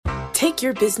Take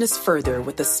your business further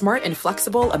with the smart and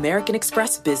flexible American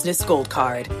Express Business Gold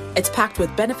Card. It's packed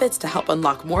with benefits to help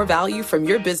unlock more value from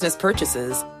your business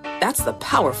purchases. That's the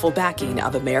powerful backing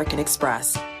of American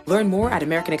Express. Learn more at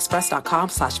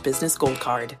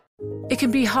americanexpress.com/businessgoldcard. It can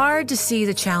be hard to see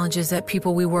the challenges that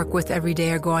people we work with every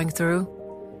day are going through.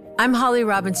 I'm Holly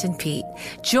Robinson Pete.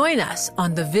 Join us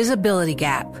on The Visibility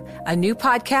Gap, a new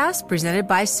podcast presented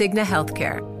by Cigna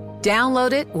Healthcare.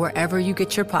 Download it wherever you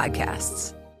get your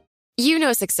podcasts. You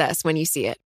know success when you see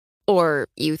it. Or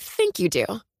you think you do.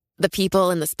 The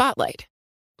people in the spotlight.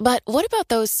 But what about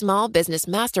those small business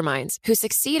masterminds who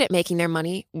succeed at making their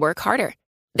money work harder?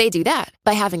 They do that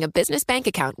by having a business bank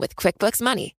account with QuickBooks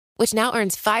Money, which now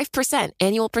earns 5%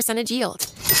 annual percentage yield.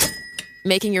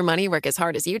 Making your money work as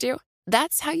hard as you do?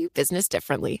 That's how you business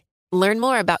differently. Learn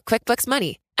more about QuickBooks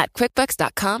Money at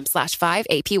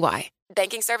quickbooks.com/5APY.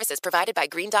 Banking services provided by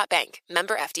Green Dot Bank.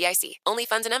 Member FDIC. Only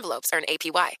funds and envelopes earn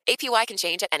APY. APY can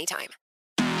change at any time.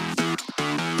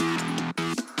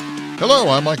 Hello,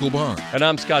 I'm Michael Barr. And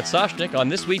I'm Scott Soshnick. On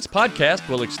this week's podcast,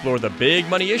 we'll explore the big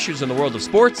money issues in the world of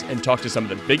sports and talk to some of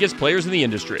the biggest players in the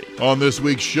industry. On this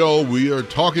week's show, we are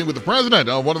talking with the president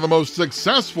of one of the most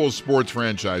successful sports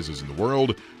franchises in the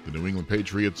world, the New England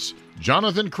Patriots,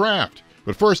 Jonathan Kraft.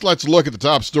 But first, let's look at the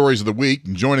top stories of the week.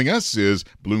 And joining us is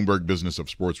Bloomberg Business of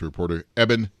Sports reporter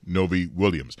Eben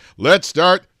Novy-Williams. Let's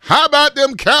start. How about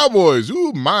them Cowboys?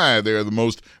 Ooh, my, they're the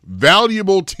most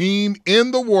valuable team in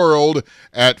the world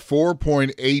at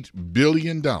 $4.8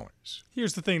 billion.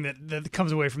 Here's the thing that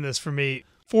comes away from this for me.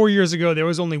 4 years ago, there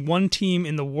was only one team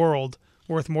in the world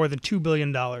worth more than $2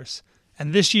 billion.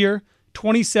 And this year,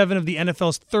 27 of the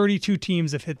NFL's 32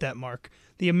 teams have hit that mark.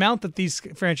 The amount that these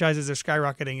franchises are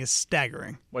skyrocketing is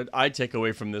staggering. What I take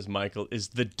away from this, Michael, is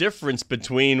the difference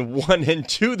between 1 and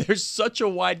 2. There's such a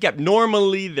wide gap.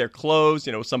 Normally, they're close.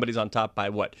 You know, somebody's on top by,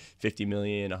 what, 50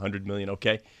 million, 100 million,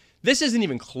 okay? This isn't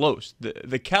even close.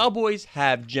 The Cowboys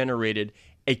have generated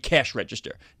a cash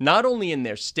register, not only in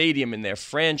their stadium, in their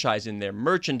franchise, in their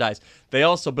merchandise. They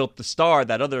also built the Star,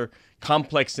 that other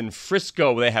complex in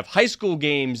Frisco. They have high school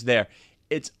games there.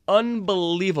 It's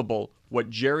unbelievable what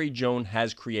Jerry Jones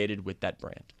has created with that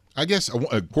brand. I guess,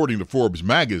 according to Forbes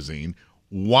magazine,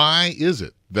 why is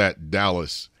it that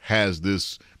Dallas has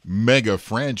this mega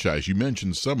franchise? You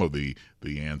mentioned some of the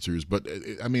answers, but,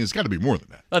 I mean, it's got to be more than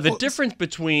that. The difference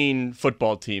between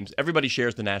football teams, everybody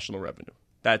shares the national revenue.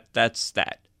 That's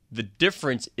that. The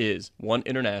difference is, one,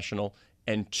 international,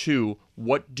 and two,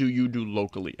 what do you do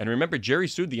locally? And remember, Jerry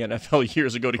sued the NFL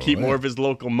years ago to keep more of his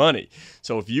local money.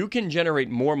 So if you can generate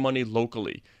more money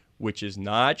locally, which is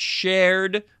not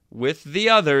shared with the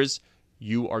others,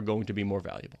 you are going to be more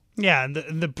valuable. Yeah,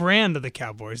 the brand of the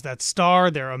Cowboys, that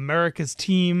Star, they're America's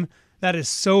team, that is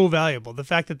so valuable. The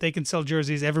fact that they can sell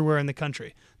jerseys everywhere in the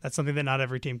country, that's something that not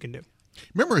every team can do.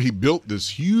 Remember, he built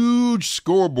this huge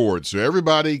scoreboard so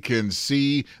everybody can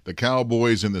see the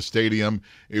Cowboys in the stadium.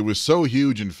 It was so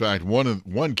huge, in fact,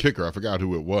 one kicker, I forgot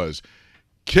who it was,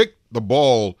 kicked the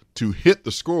ball to hit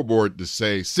the scoreboard to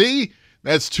say, see,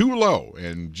 that's too low.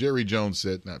 And Jerry Jones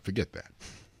said, nah, forget that.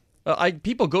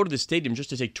 People go to the stadium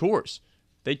just to take tours.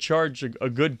 They charge a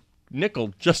good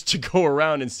nickel just to go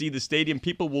around and see the stadium.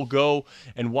 People will go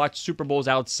and watch Super Bowls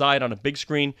outside on a big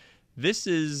screen. This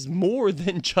is more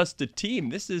than just a team.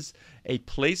 This is a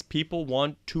place people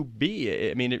want to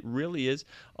be. I mean, it really is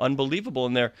unbelievable.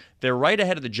 And they're right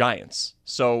ahead of the Giants.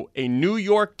 So a New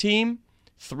York team,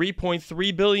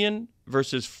 $3.3 billion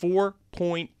versus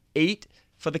 $4.8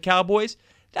 for the Cowboys.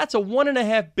 That's a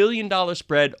 $1.5 billion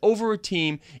spread over a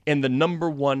team in the number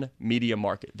one media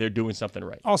market. They're doing something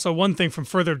right. Also, one thing from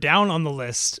further down on the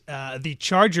list, the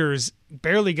Chargers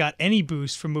barely got any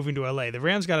boost from moving to LA. The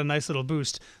Rams got a nice little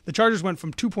boost. The Chargers went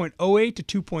from 2.08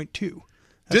 to 2.2.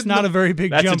 That's not a very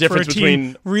big jump for a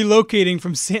team relocating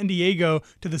from San Diego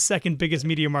to the second biggest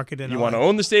media market in LA. You want to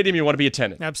own the stadium, you want to be a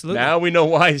tenant. Absolutely. Now we know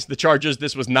why the Chargers,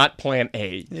 this was not plan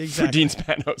A for Dean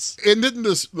Spanos. And didn't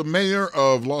the mayor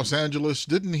of Los Angeles,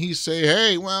 didn't he say,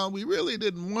 hey, well, we really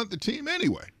didn't want the team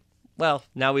anyway? Well,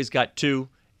 now he's got two.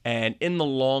 And in the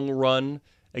long run,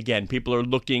 again, people are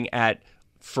looking at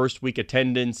first week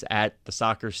attendance at the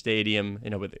soccer stadium,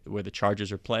 where the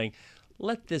Chargers are playing.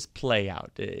 Let this play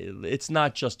out. It's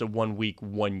not just a 1 week,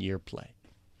 1 year play.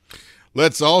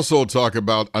 Let's also talk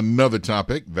about another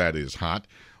topic that is hot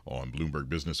on Bloomberg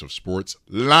Business of Sports.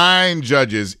 Line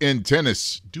judges in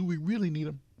tennis. Do we really need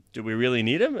them? Do we really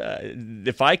need them?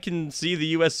 If I can see the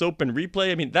U.S. Open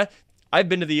replay, I mean, I've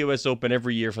been to the U.S. Open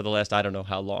every year for the last I don't know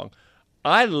how long.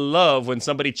 I love when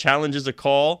somebody challenges a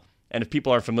call And if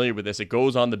people aren't familiar with this, it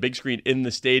goes on the big screen in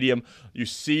the stadium. You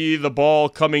see the ball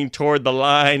coming toward the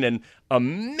line and a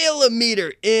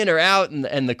millimeter in or out,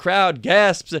 and the crowd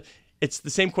gasps. It's the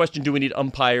same question, do we need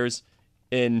umpires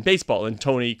in baseball? And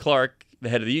Tony Clark, the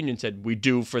head of the union, said we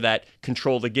do for that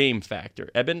control the game factor.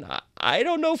 Eben, I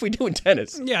don't know if we do in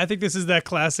tennis. Yeah, I think this is that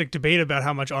classic debate about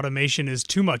how much automation is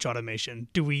too much automation.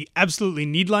 Do we absolutely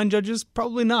need line judges?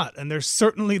 Probably not. And there's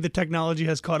certainly the technology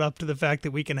has caught up to the fact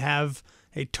that we can have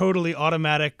a totally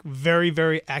automatic, very,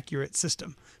 very accurate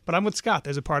system. But I'm with Scott.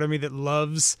 There's a part of me that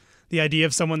loves the idea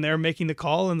of someone there making the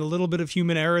call and the little bit of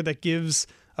human error that gives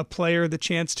a player the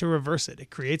chance to reverse it. It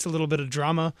creates a little bit of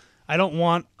drama. I don't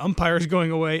want umpires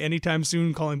going away anytime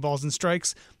soon calling balls and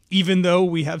strikes, even though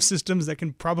we have systems that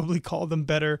can probably call them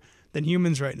better than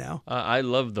humans right now. I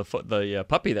love the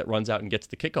puppy that runs out and gets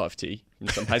the kickoff tee in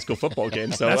some high school football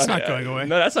games. So that's not going away.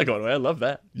 No, that's not going away. I love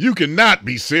that. You cannot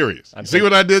be serious. See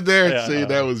what I did there? Yeah, See,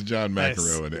 that was John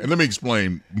McEnroe. Nice. And let me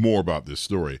explain more about this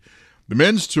story. The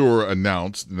men's tour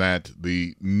announced that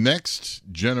the next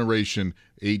generation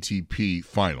ATP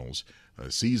Finals,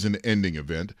 a season-ending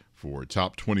event for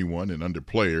top 21 and under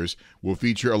players, will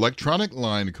feature electronic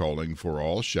line calling for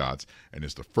all shots, and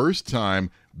it's the first time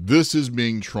this is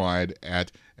being tried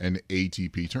at an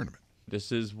ATP tournament.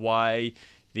 This is why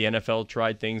the NFL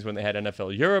tried things when they had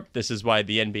NFL Europe. This is why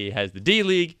the NBA has the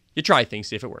D-League. You try things,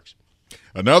 see if it works.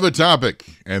 Another topic,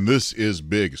 and this is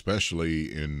big,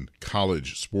 especially in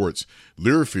college sports.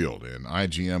 Learfield and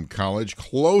IGM College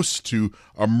close to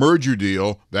a merger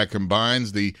deal that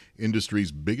combines the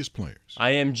industry's biggest players.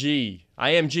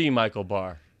 IMG, Michael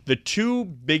Barr. The two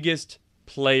biggest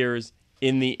players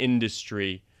in the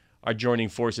industry are joining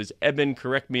forces. Eben,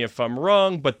 correct me if I'm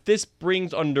wrong, but this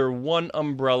brings under one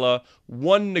umbrella,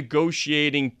 one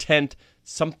negotiating tent,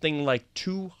 something like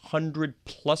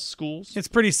 200-plus schools? It's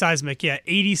pretty seismic, yeah.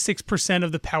 86%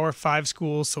 of the Power 5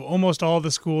 schools, so almost all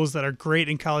the schools that are great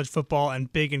in college football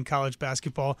and big in college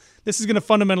basketball. This is going to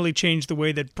fundamentally change the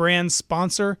way that brands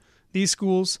sponsor these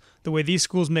schools, the way these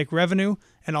schools make revenue,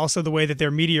 and also the way that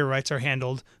their media rights are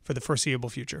handled for the foreseeable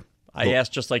future. I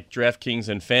asked, just like DraftKings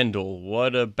and FanDuel,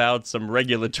 what about some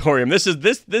regulatory? This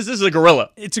is a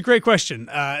gorilla. It's a great question.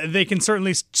 They can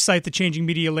certainly cite the changing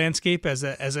media landscape as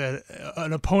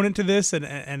an opponent to this and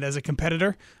as a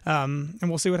competitor, and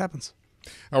we'll see what happens.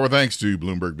 Our thanks to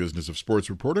Bloomberg Business of Sports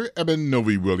reporter Eben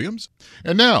Novy-Williams.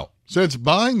 And now, since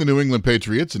buying the New England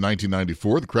Patriots in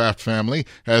 1994, the Kraft family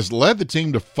has led the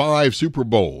team to 5 Super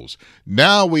Bowls.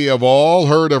 Now we have all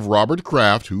heard of Robert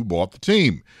Kraft, who bought the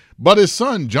team. But his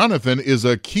son, Jonathan, is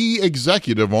a key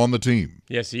executive on the team.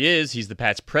 Yes, he is. He's the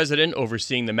Pats president,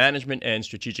 overseeing the management and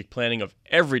strategic planning of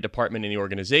every department in the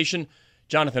organization.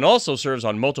 Jonathan also serves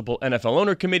on multiple NFL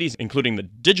owner committees, including the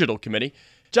digital committee.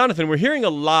 Jonathan, we're hearing a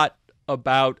lot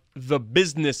about the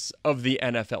business of the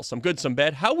NFL. Some good, some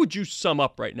bad. How would you sum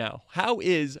up right now? How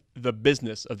is the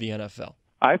business of the NFL?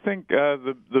 I think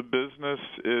the business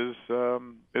is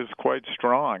quite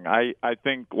strong. I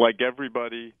think, like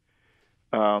everybody,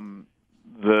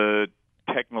 the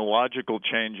technological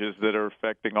changes that are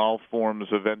affecting all forms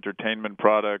of entertainment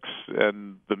products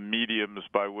and the mediums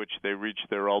by which they reach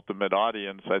their ultimate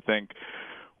audience, I think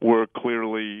we're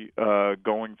clearly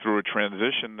going through a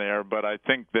transition there. But I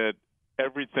think that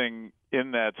everything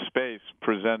in that space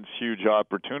presents huge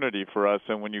opportunity for us.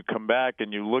 And when you come back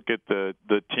and you look at the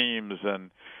teams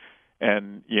and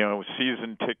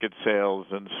season ticket sales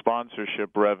and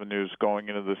sponsorship revenues going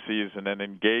into the season and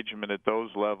engagement at those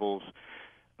levels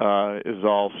is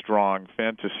all strong.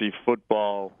 Fantasy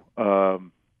football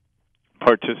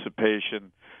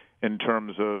participation in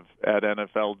terms of at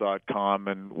NFL.com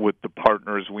and with the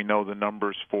partners we know the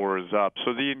numbers for is up.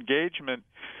 So the engagement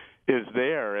is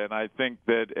there, and I think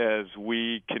that as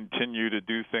we continue to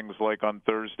do things like on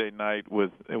Thursday night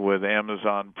with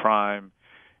Amazon Prime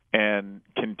and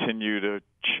continue to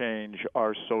change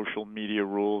our social media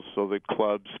rules so that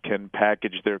clubs can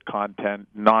package their content,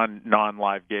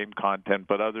 non-live game content,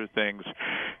 but other things,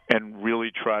 and really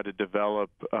try to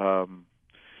develop a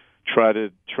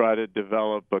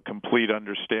complete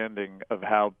understanding of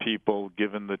how people,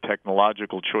 given the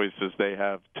technological choices they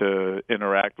have to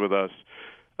interact with us,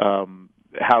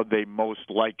 how they most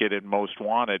like it and most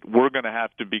want it. We're going to have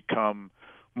to become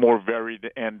more varied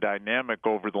and dynamic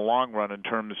over the long run in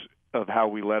terms of how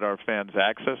we let our fans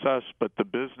access us, but the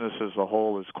business as a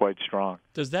whole is quite strong.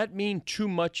 Does that mean too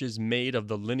much is made of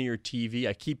the linear TV?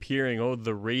 I keep hearing,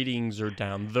 the ratings are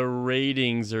down. The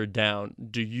ratings are down.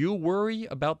 Do you worry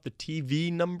about the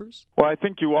TV numbers? Well, I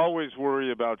think you always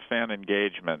worry about fan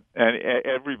engagement, and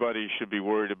everybody should be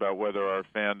worried about whether our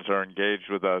fans are engaged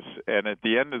with us. And at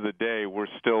the end of the day, we're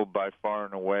still by far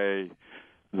and away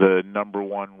the number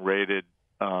one rated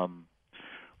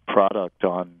product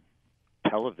on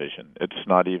television. It's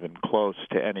not even close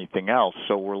to anything else.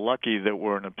 So we're lucky that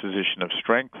we're in a position of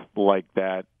strength like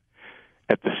that.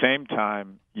 At the same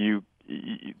time,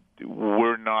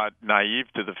 we're not naive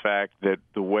to the fact that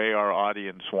the way our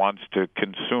audience wants to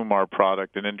consume our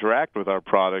product and interact with our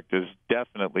product is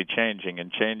definitely changing,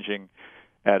 and changing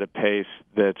at a pace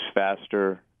that's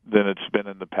faster than it's been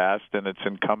in the past, and it's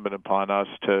incumbent upon us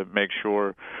to make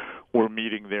sure we're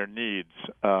meeting their needs,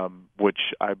 which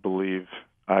I believe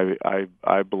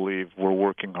we're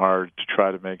working hard to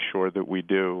try to make sure that we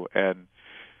do, and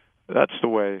that's the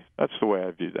way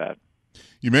I view that.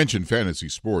 You mentioned fantasy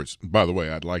sports. By the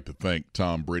way, I'd like to thank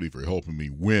Tom Brady for helping me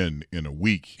win in a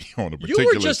week on a particular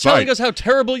site. You were just telling us how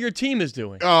terrible your team is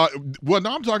doing. Well, no,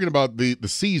 I'm talking about the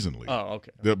season league. Oh,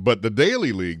 okay. But the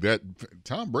daily league, that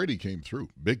Tom Brady came through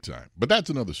big time. But that's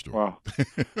another story. Well,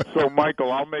 so,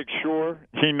 Michael, I'll make sure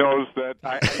he knows that.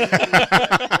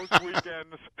 Most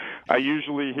weekends, I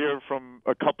usually hear from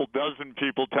a couple dozen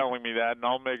people telling me that, and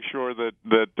I'll make sure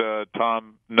that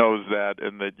Tom knows that,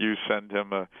 and that you send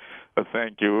him a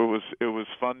thank you. It was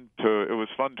fun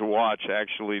to watch,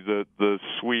 actually. The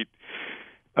suite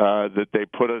that they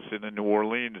put us in New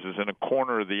Orleans is in a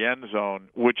corner of the end zone,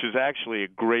 which is actually a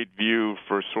great view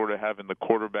for sort of having the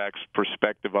quarterback's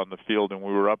perspective on the field, and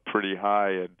we were up pretty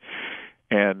high,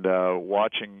 and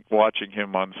watching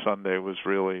him on Sunday was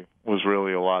really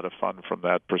a lot of fun from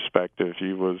that perspective.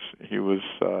 He was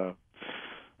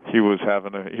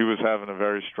having a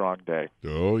very strong day.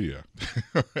 Oh yeah,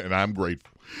 and I'm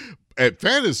grateful.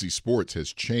 Fantasy sports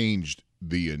has changed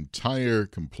the entire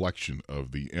complexion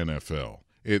of the NFL.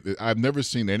 I've never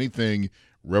seen anything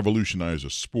revolutionize a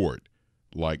sport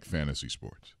like fantasy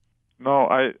sports. No,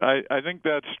 I think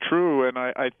that's true, and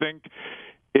I think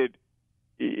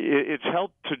it's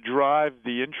helped to drive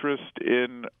the interest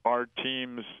in our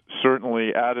teams,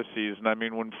 certainly out of season. I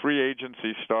mean, when free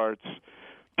agency starts,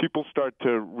 people start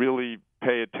to really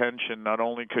pay attention, not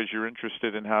only because you're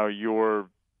interested in how your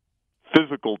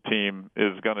physical team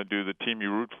is going to do, the team you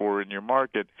root for in your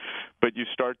market, but you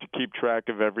start to keep track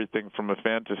of everything from a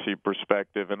fantasy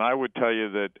perspective. And I would tell you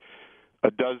that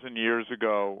a dozen years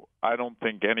ago, I don't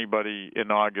think anybody in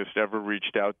August ever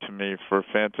reached out to me for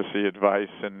fantasy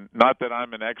advice. And not that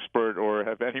I'm an expert or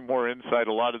have any more insight.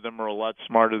 A lot of them are a lot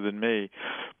smarter than me.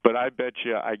 But I bet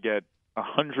you I get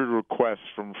 100 requests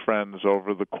from friends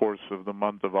over the course of the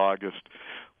month of August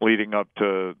leading up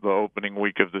to the opening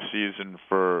week of the season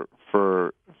for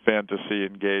fantasy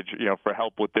for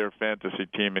help with their fantasy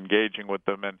team, engaging with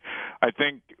them. And I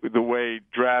think the way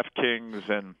DraftKings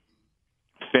and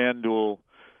FanDuel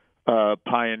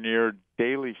pioneered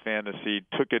daily fantasy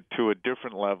took it to a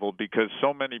different level, because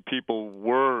so many people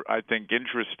were, I think,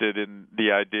 interested in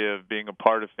the idea of being a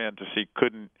part of fantasy,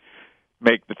 couldn't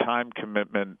make the time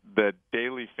commitment that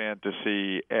daily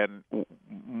fantasy and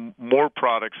more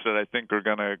products that I think are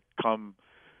going to come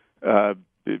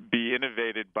be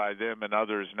innovated by them and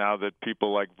others now that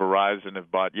people like Verizon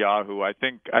have bought Yahoo. I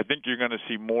think you're going to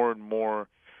see more and more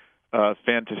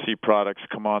fantasy products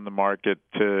come on the market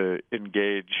to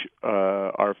engage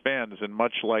our fans. And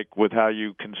much like with how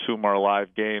you consume our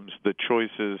live games, the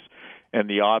choices and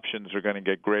the options are going to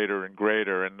get greater and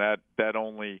greater, and that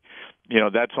only,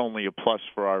 that's only a plus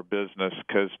for our business,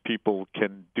 because people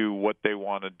can do what they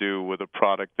want to do with a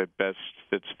product that best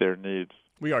fits their needs.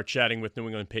 We are chatting with New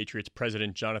England Patriots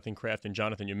president Jonathan Kraft. And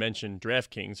Jonathan, you mentioned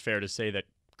DraftKings. Fair to say that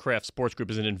Kraft Sports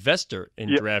Group is an investor in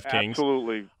DraftKings.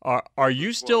 Absolutely. Are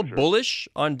you still bullish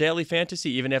on daily fantasy,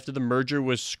 even after the merger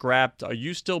was scrapped? Are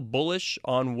you still bullish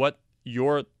on what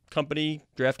your company,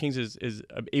 DraftKings, is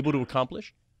able to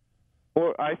accomplish?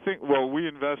 Well, we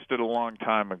invested a long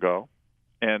time ago,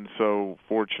 and so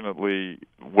fortunately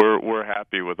we're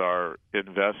happy with our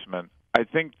investment. I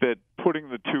think that putting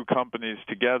the two companies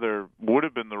together would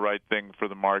have been the right thing for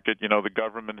the market. The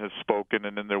government has spoken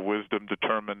and in their wisdom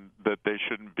determined that they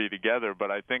shouldn't be together,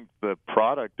 but I think the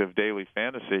product of daily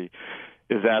fantasy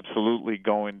is absolutely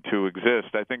going to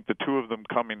exist. I think the two of them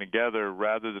coming together,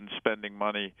 rather than spending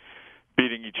money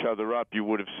beating each other up, you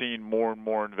would have seen more and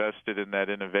more invested in that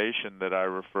innovation that I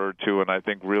referred to, and I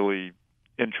think really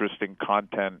interesting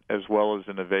content as well as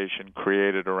innovation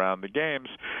created around the games.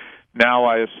 Now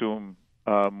I assume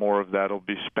more of that will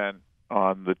be spent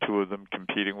on the two of them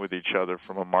competing with each other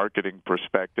from a marketing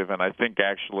perspective. And I think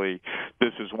actually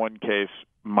this is one case,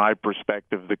 my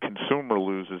perspective, the consumer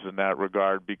loses in that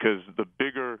regard, because the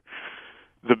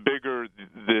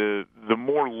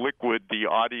more liquid the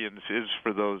audience is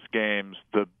for those games,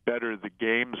 the better the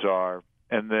games are.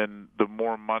 then the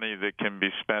more money that can be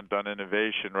spent on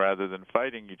innovation rather than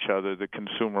fighting each other, the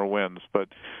consumer wins. But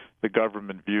the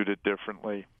government viewed it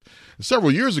differently.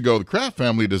 Several years ago, the Kraft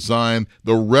family designed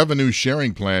the revenue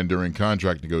sharing plan during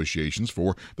contract negotiations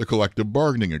for the collective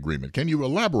bargaining agreement. Can you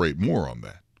elaborate more on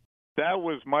that? That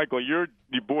was, Michael, you're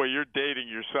dating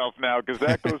yourself now, because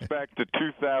that goes back to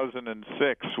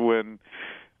 2006 when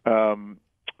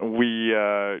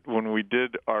we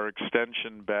did our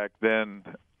extension back then.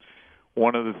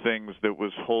 One of the things that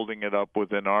was holding it up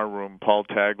within our room, Paul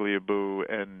Tagliabue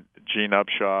and Gene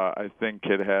Upshaw, I think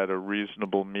had a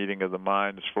reasonable meeting of the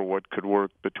minds for what could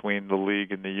work between the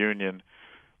league and the union.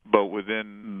 But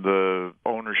within the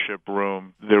ownership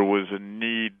room, there was a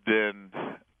need then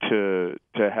to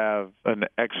have an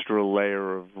extra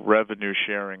layer of revenue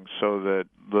sharing so that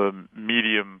the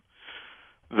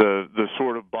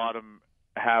sort of bottom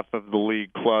half of the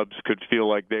league clubs could feel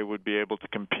like they would be able to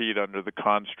compete under the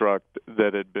construct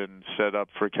that had been set up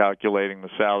for calculating the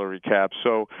salary cap.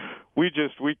 So we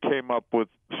came up with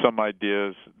some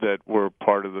ideas that were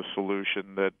part of the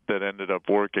solution that ended up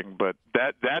working. But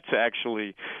that's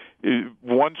actually,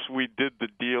 once we did the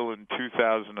deal in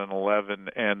 2011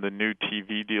 and the new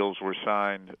TV deals were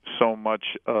signed, so much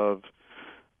of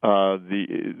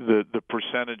the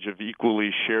percentage of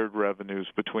equally shared revenues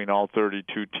between all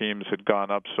 32 teams had gone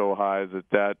up so high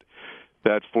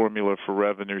that formula for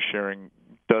revenue sharing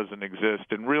doesn't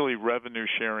exist. And really, revenue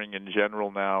sharing in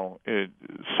general now,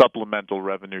 supplemental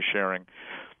revenue sharing,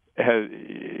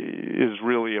 is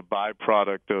really a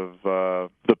byproduct of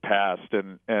the past.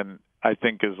 And I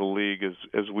think as a league,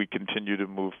 as we continue to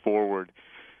move forward,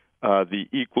 the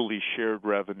equally shared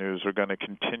revenues are going to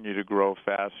continue to grow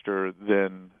faster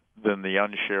than the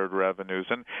unshared revenues.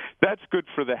 And that's good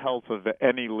for the health of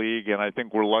any league, and I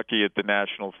think we're lucky at the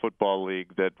National Football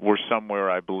League that we're somewhere,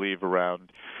 I believe,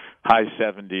 around high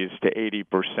 70s to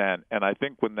 80%. And I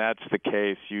think when that's the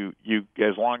case, you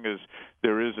as long as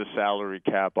there is a salary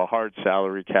cap, a hard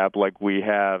salary cap like we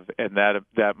have, and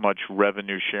that much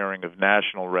revenue sharing of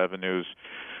national revenues,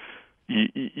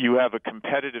 you have a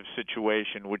competitive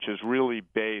situation which is really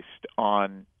based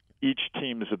on each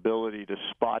team's ability to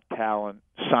spot talent,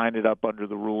 sign it up under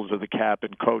the rules of the cap,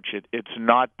 and coach it. It's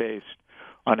not based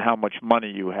on how much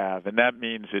money you have, and that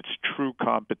means it's true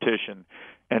competition,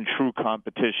 and true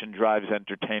competition drives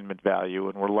entertainment value,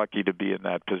 and we're lucky to be in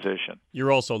that position.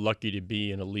 You're also lucky to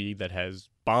be in a league that has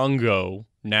bongo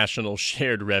national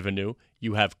shared revenue.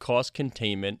 You have cost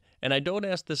containment, and I don't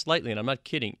ask this lightly, and I'm not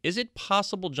kidding. Is it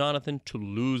possible, Jonathan, to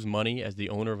lose money as the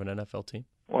owner of an NFL team?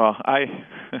 Well,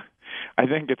 I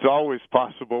think it's always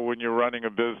possible when you're running a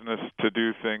business to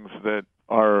do things that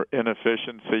are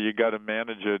inefficient, so you got to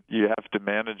manage it. You have to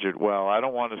manage it well. I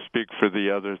don't want to speak for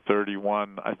the other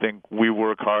 31. I think we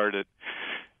work hard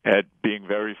at being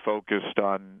very focused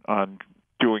on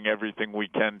doing everything we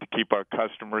can to keep our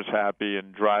customers happy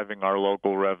and driving our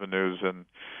local revenues and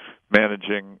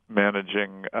managing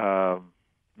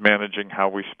how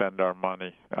we spend our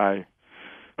money.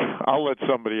 I'll let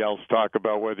somebody else talk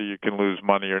about whether you can lose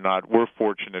money or not. We're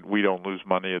fortunate we don't lose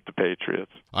money at the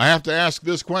Patriots. I have to ask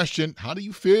this question. How do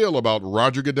you feel about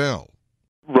Roger Goodell?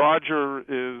 Roger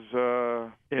is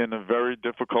in a very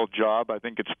difficult job. I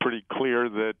think it's pretty clear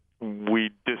that we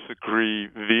disagree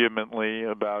vehemently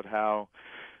about how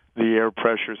the air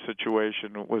pressure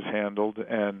situation was handled,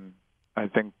 and I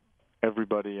think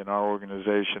everybody in our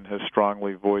organization has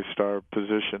strongly voiced our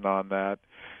position on that.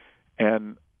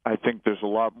 And I think there's a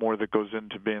lot more that goes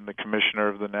into being the commissioner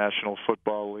of the National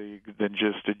Football League than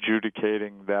just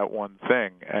adjudicating that one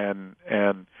thing.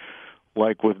 And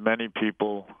like with many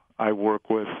people I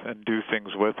work with and do things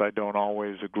with, I don't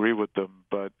always agree with them.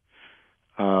 But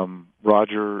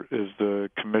Roger is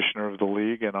the commissioner of the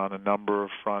league, and on a number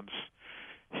of fronts,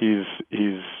 he's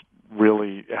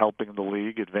really helping the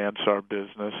league advance our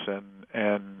business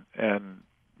and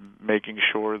making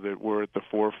sure that we're at the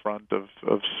forefront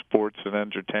of sports and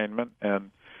entertainment,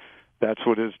 and that's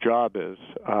what his job is.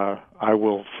 I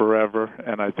will forever,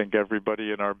 and I think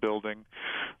everybody in our building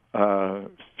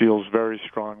feels very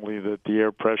strongly that the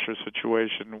air pressure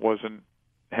situation wasn't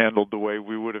handled the way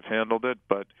we would have handled it,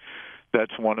 but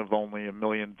that's one of only a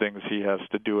million things he has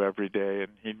to do every day,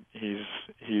 and he's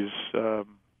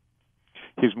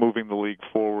moving the league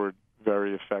forward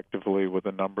very effectively with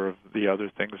a number of the other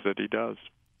things that he does.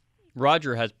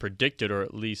 Roger has predicted, or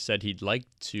at least said he'd like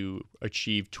to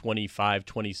achieve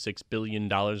 $26 billion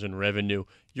in revenue.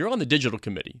 You're on the digital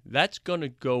committee. That's going to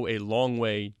go a long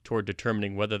way toward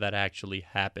determining whether that actually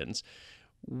happens.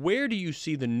 Where do you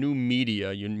see the new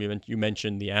media? You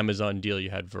mentioned the Amazon deal. You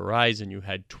had Verizon. You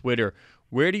had Twitter.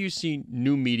 Where do you see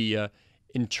new media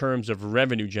in terms of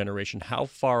revenue generation, how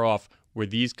far off where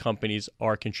these companies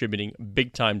are contributing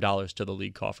big-time dollars to the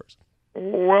league coffers?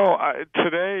 Well,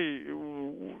 today,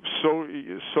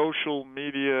 social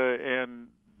media and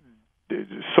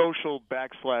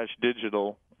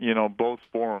social/digital, both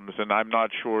forms, and I'm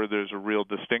not sure there's a real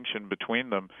distinction between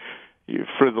them.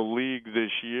 For the league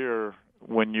this year,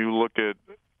 when you look at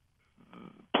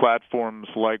platforms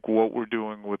like what we're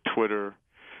doing with Twitter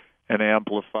and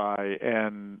Amplify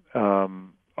and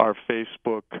our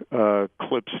Facebook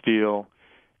Clips deal,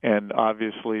 and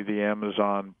obviously the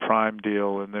Amazon Prime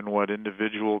deal, and then what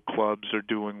individual clubs are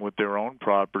doing with their own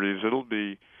properties, it'll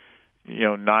be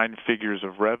 9 figures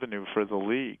of revenue for the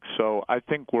league. So I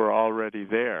think we're already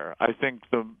there. I think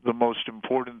the most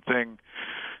important thing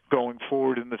going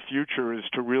forward in the future is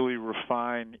to really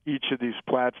refine each of these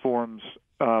platforms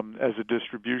as a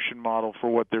distribution model for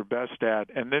what they're best at,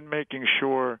 and then making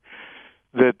sure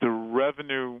that the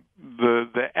revenue,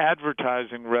 the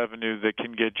advertising revenue that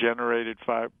can get generated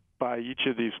by each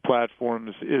of these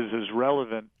platforms is as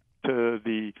relevant to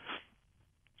the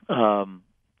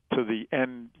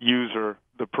end user,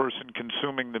 the person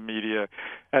consuming the media,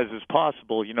 as is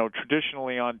possible.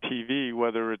 Traditionally on TV,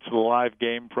 whether it's the live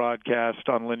game broadcast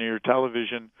on linear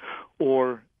television,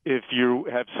 or if you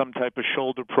have some type of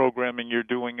shoulder programming you're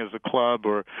doing as a club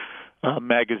or a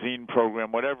magazine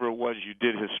program, whatever it was you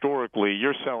did historically,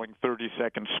 you're selling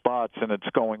 30-second spots and it's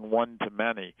going one to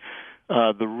many.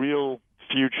 The real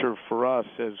future for us,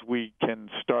 as we can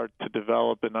start to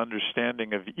develop an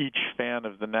understanding of each fan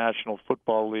of the National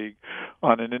Football League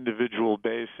on an individual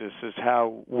basis, is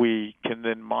how we can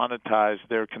then monetize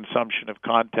their consumption of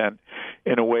content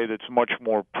in a way that's much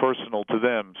more personal to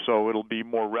them. So it'll be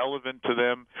more relevant to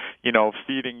them,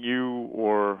 feeding you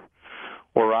or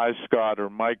I, Scott, or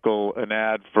Michael an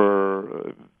ad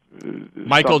for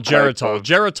Michael Geritol.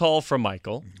 Geritol from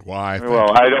Michael. Why?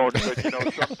 Well, I don't, but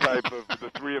some type of,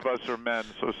 the three of us are men,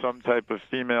 so some type of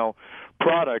female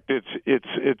product.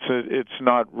 It's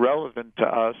not relevant to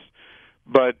us.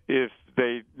 But if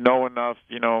they know enough,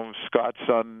 Scott's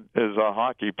son is a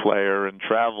hockey player and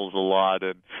travels a lot,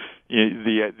 and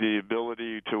the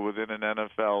ability to, within an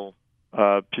NFL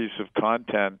piece of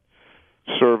content,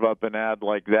 serve up an ad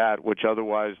like that, which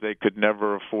otherwise they could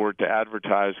never afford to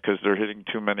advertise because they're hitting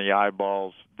too many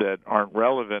eyeballs that aren't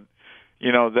relevant.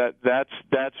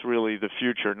 That's really the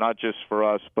future, not just for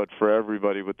us, but for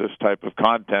everybody with this type of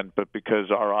content. But because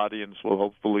our audience will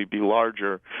hopefully be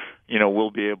larger,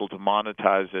 we'll be able to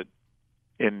monetize it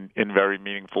in very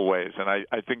meaningful ways. And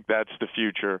I think that's the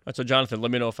future. So, Jonathan,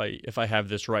 let me know if I have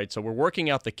this right. So we're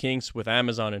working out the kinks with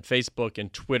Amazon and Facebook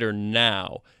and Twitter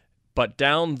now. But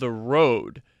down the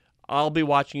road, I'll be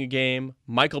watching a game,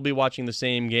 Mike will be watching the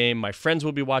same game, my friends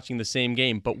will be watching the same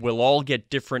game, but we'll all get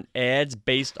different ads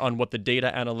based on what the data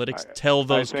analytics tell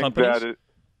those companies?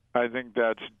 I think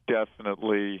that's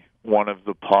definitely one of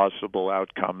the possible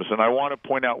outcomes. And I want to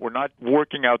point out, we're not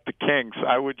working out the kinks.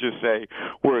 I would just say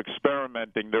we're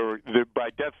experimenting.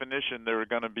 By definition, there are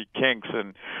going to be kinks,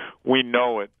 and we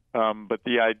know it. But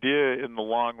the idea in the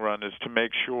long run is to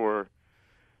make sure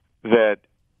that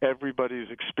everybody's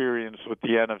experience with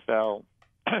the NFL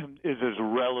is as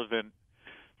relevant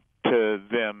to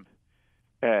them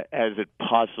as it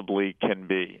possibly can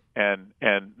be, and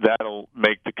that'll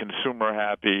make the consumer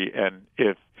happy, and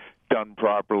if done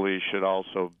properly, should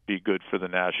also be good for the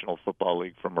National Football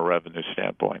League from a revenue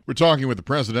standpoint. We're talking with the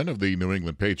president of the New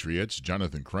England Patriots,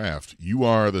 Jonathan Kraft. You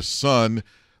are the son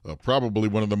of probably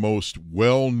one of the most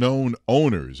well-known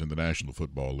owners in the National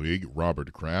Football League,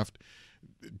 Robert Kraft.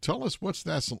 Tell us what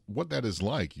that is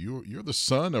like. You're the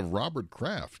son of Robert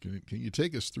Kraft. Can you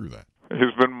take us through that?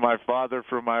 He's been my father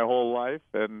for my whole life,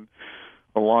 and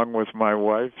along with my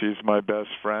wife, he's my best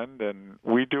friend, and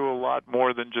we do a lot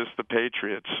more than just the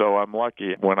Patriots, so I'm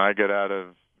lucky. When I got out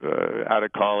of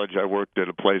college, I worked at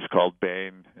a place called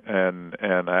Bain, and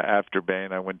after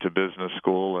Bain, I went to business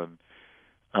school, and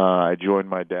I joined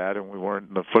my dad, and we weren't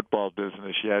in the football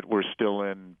business yet. We're still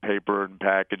in paper and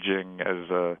packaging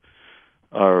as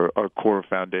our core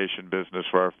foundation business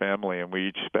for our family, and we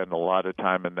each spend a lot of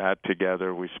time in that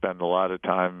together. We spend a lot of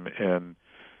time in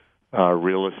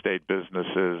real estate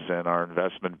businesses and our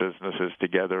investment businesses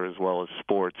together, as well as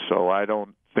sports. So I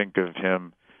don't think of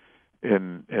him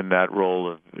in that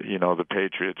role of the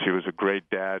Patriots. He was a great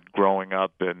dad growing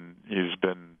up, and he's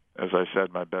been, as I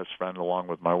said, my best friend along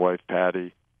with my wife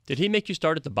Patty. Did he make you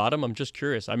start at the bottom? I'm just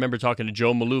curious. I remember talking to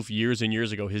Joe Maloof years and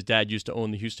years ago. His dad used to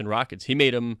own the Houston Rockets. He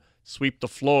made him sweep the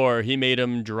floor. He made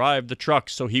him drive the truck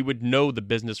so he would know the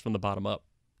business from the bottom up.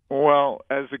 Well,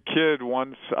 as a kid,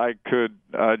 once I could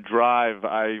drive,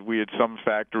 we had some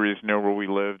factories near where we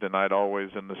lived, and I'd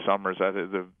always, in the summers,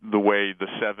 the way the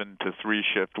 7 to 3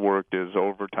 shift worked is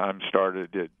overtime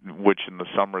started, which in the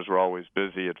summers were always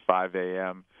busy at 5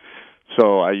 a.m.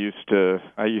 So I used to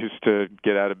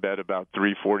get out of bed about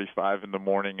 3:45 in the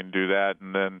morning and do that,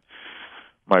 and then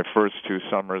my first 2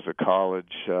 summers of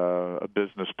college, a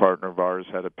business partner of ours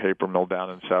had a paper mill down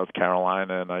in South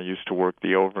Carolina, and I used to work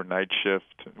the overnight shift,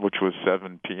 which was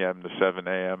 7 p.m. to 7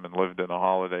 a.m., and lived in a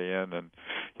Holiday Inn. And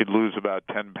you'd lose about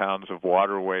 10 pounds of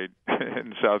water weight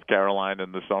in South Carolina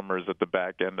in the summers at the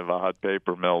back end of a hot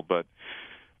paper mill. But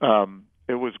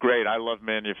it was great. I love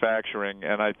manufacturing,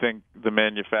 and I think the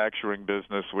manufacturing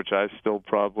business, which I still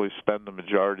probably spend the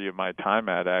majority of my time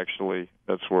at, actually,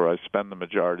 that's where I spend the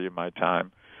majority of my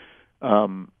time.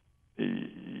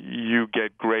 You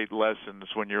get great lessons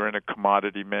when you're in a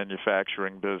commodity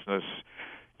manufacturing business.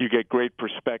 You get great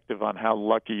perspective on how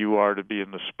lucky you are to be in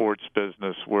the sports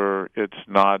business where it's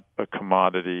not a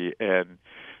commodity, and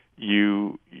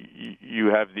you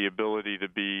have the ability to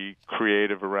be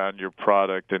creative around your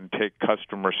product and take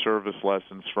customer service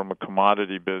lessons from a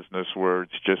commodity business where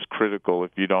it's just critical.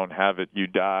 If you don't have it, you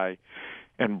die,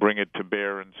 and bring it to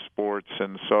bear in sports.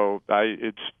 And so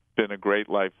it's been a great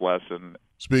life lesson.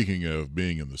 Speaking of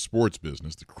being in the sports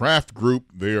business, the Kraft Group,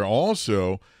 they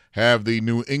also have the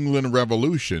New England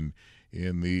Revolution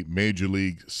in the Major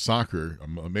League Soccer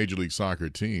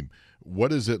team.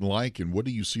 What is it like, and what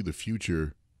do you see the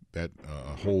future that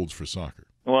holds for soccer?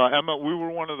 Well, Emma, we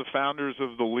were one of the founders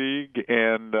of the league,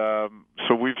 and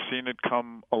so we've seen it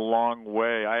come a long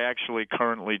way. I actually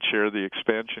currently chair the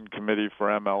expansion committee for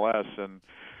MLS, and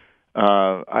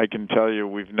I can tell you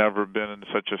we've never been in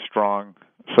such a strong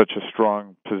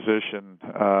position.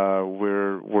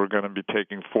 We're going to be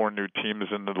taking 4 new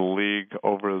teams into the league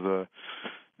over the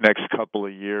next couple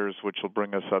of years, which will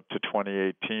bring us up to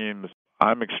 28 teams.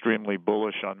 I'm extremely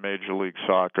bullish on Major League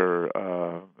Soccer,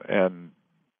 and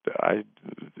I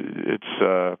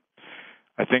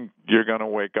think you're going to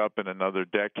wake up in another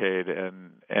decade,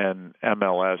 and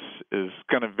MLS is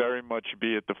going to very much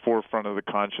be at the forefront of the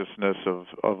consciousness of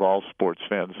all sports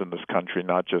fans in this country,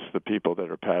 not just the people that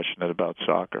are passionate about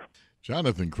soccer.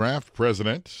 Jonathan Kraft,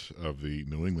 president of the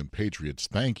New England Patriots,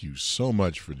 thank you so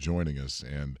much for joining us,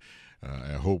 and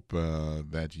I hope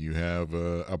that you have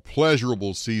a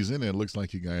pleasurable season, and it looks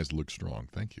like you guys look strong.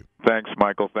 Thank you. Thanks,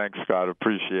 Michael. Thanks, Scott.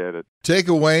 Appreciate it.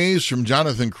 Takeaways from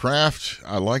Jonathan Kraft.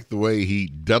 I like the way he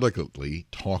delicately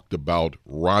talked about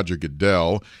Roger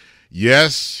Goodell.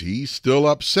 Yes, he's still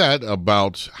upset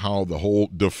about how the whole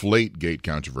Deflategate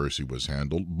controversy was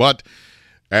handled, but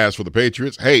as for the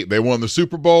Patriots, hey, they won the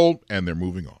Super Bowl, and they're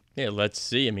moving on. Yeah, let's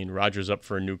see. I mean, Rodgers up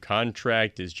for a new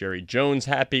contract. Is Jerry Jones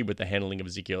happy with the handling of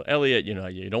Ezekiel Elliott? You know,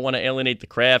 you don't want to alienate the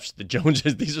Krafts, the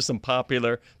Joneses. These are some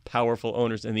popular, powerful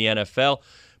owners in the NFL.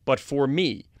 But for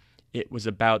me, it was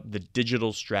about the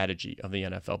digital strategy of the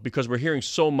NFL, because we're hearing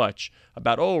so much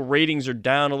about, ratings are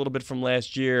down a little bit from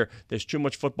last year. There's too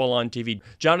much football on TV.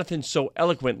 Jonathan so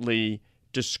eloquently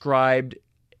described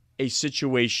a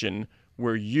situation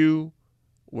where you,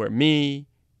 where me,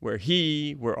 where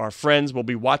our friends will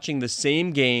be watching the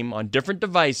same game on different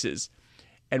devices,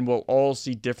 and we'll all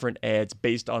see different ads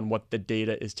based on what the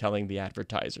data is telling the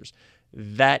advertisers.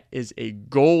 That is a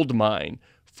gold mine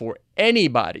for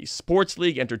anybody. Sports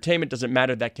league, entertainment, doesn't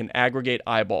matter, that can aggregate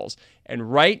eyeballs.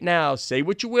 And right now, say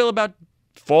what you will about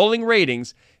falling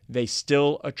ratings, they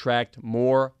still attract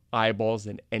more eyeballs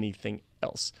than anything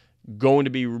else. Going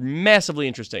to be massively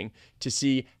interesting to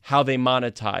see how they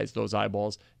monetize those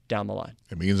eyeballs down the line.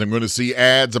 It means I'm going to see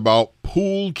ads about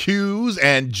pool cues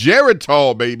and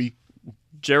Geritol, baby.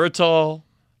 Geritol,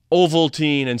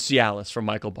 Ovaltine, and Cialis from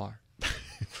Michael Barr.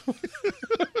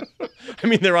 I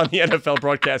mean, they're on the NFL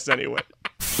broadcast anyway.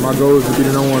 My goal is to be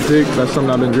the number 1 pick. That's something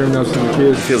I've been dreaming of since a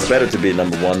kid. It feels better to be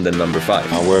number 1 than number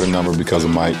 5. I wear the number because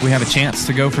of Mike. We have a chance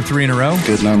to go for 3 in a row.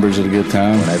 Good numbers at a good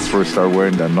time. When I first started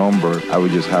wearing that number, I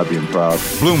was just happy and proud.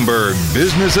 Bloomberg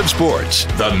Business of Sports,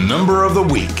 the number of the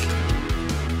week.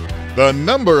 The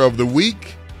number of the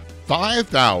week,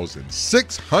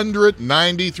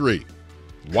 5,693.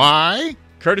 Why?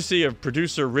 Courtesy of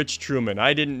producer Rich Truman.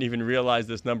 I didn't even realize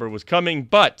this number was coming,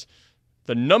 but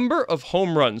the number of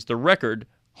home runs, the record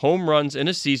home runs in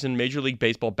a season, Major League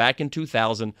Baseball, back in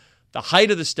 2000, the height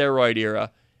of the steroid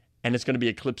era, and it's going to be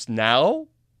eclipsed now?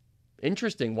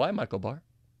 Interesting. Why, Michael Barr?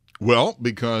 Well,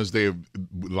 because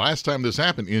last time this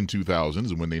happened in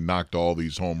 2000s when they knocked all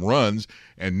these home runs,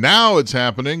 and now it's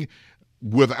happening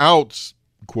without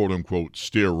quote-unquote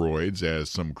steroids, as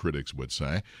some critics would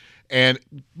say.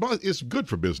 But it's good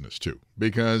for business, too,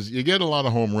 because you get a lot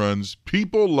of home runs.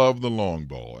 People love the long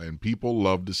ball, and people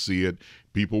love to see it.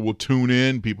 People will tune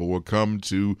in. People will come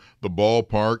to the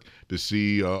ballpark to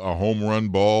see a home run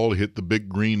ball hit the big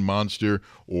green monster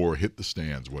or hit the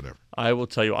stands, whatever. I will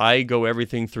tell you, I go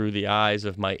everything through the eyes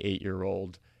of my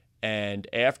 8-year-old. And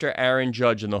after Aaron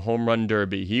Judge in the home run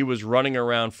derby, he was running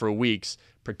around for weeks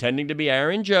pretending to be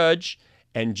Aaron Judge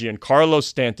and Giancarlo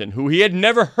Stanton, who he had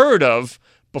never heard of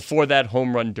before that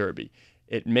home run derby.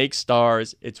 It makes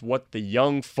stars. It's what the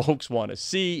young folks want to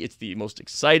see. It's the most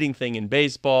exciting thing in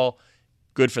baseball.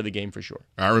 Good for the game for sure.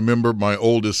 I remember my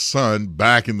oldest son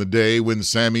back in the day when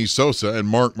Sammy Sosa and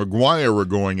Mark McGwire were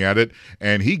going at it,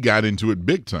 and he got into it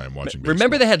big time watching baseball.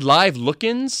 Remember they had live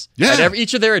look-ins? Yeah. At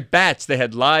each of their at-bats, they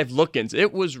had live look-ins.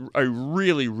 It was a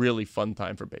really, really fun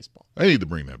time for baseball. I need to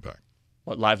bring that back.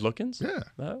 What, live look-ins?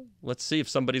 Yeah. Let's see if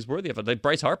somebody's worthy of it. Like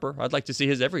Bryce Harper, I'd like to see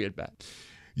his every at-bat.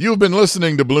 You've been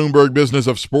listening to Bloomberg Business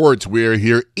of Sports. We're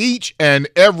here each and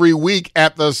every week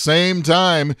at the same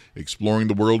time, exploring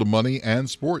the world of money and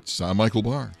sports. I'm Michael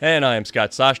Barr. And I am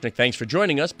Scott Soshnick. Thanks for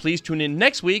joining us. Please tune in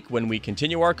next week when we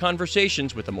continue our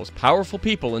conversations with the most powerful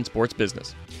people in sports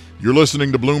business. You're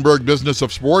listening to Bloomberg Business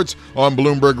of Sports on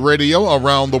Bloomberg Radio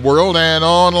around the world and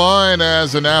online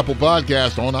as an Apple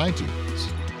podcast on iTunes.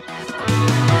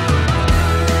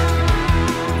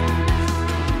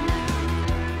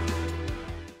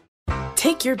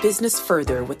 Take your business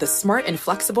further with the smart and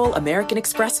flexible American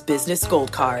Express Business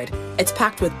Gold Card. It's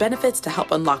packed with benefits to help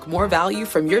unlock more value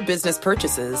from your business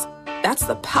purchases. That's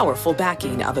the powerful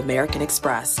backing of American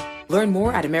Express. Learn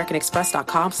more at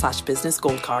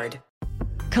americanexpress.com/businessgoldcard.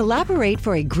 Collaborate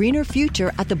for a greener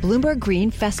future at the Bloomberg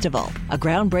Green Festival, a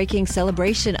groundbreaking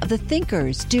celebration of the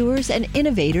thinkers, doers, and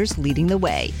innovators leading the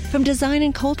way. From design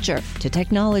and culture to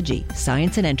technology,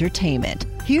 science, and entertainment.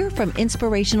 Hear from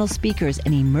inspirational speakers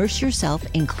and immerse yourself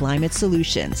in climate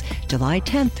solutions. July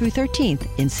 10th through 13th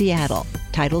in Seattle.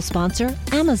 Title sponsor,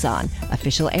 Amazon.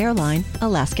 Official airline,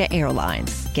 Alaska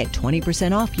Airlines. Get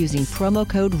 20% off using promo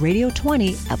code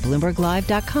RADIO20 at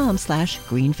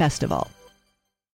BloombergLive.com/Green Festival.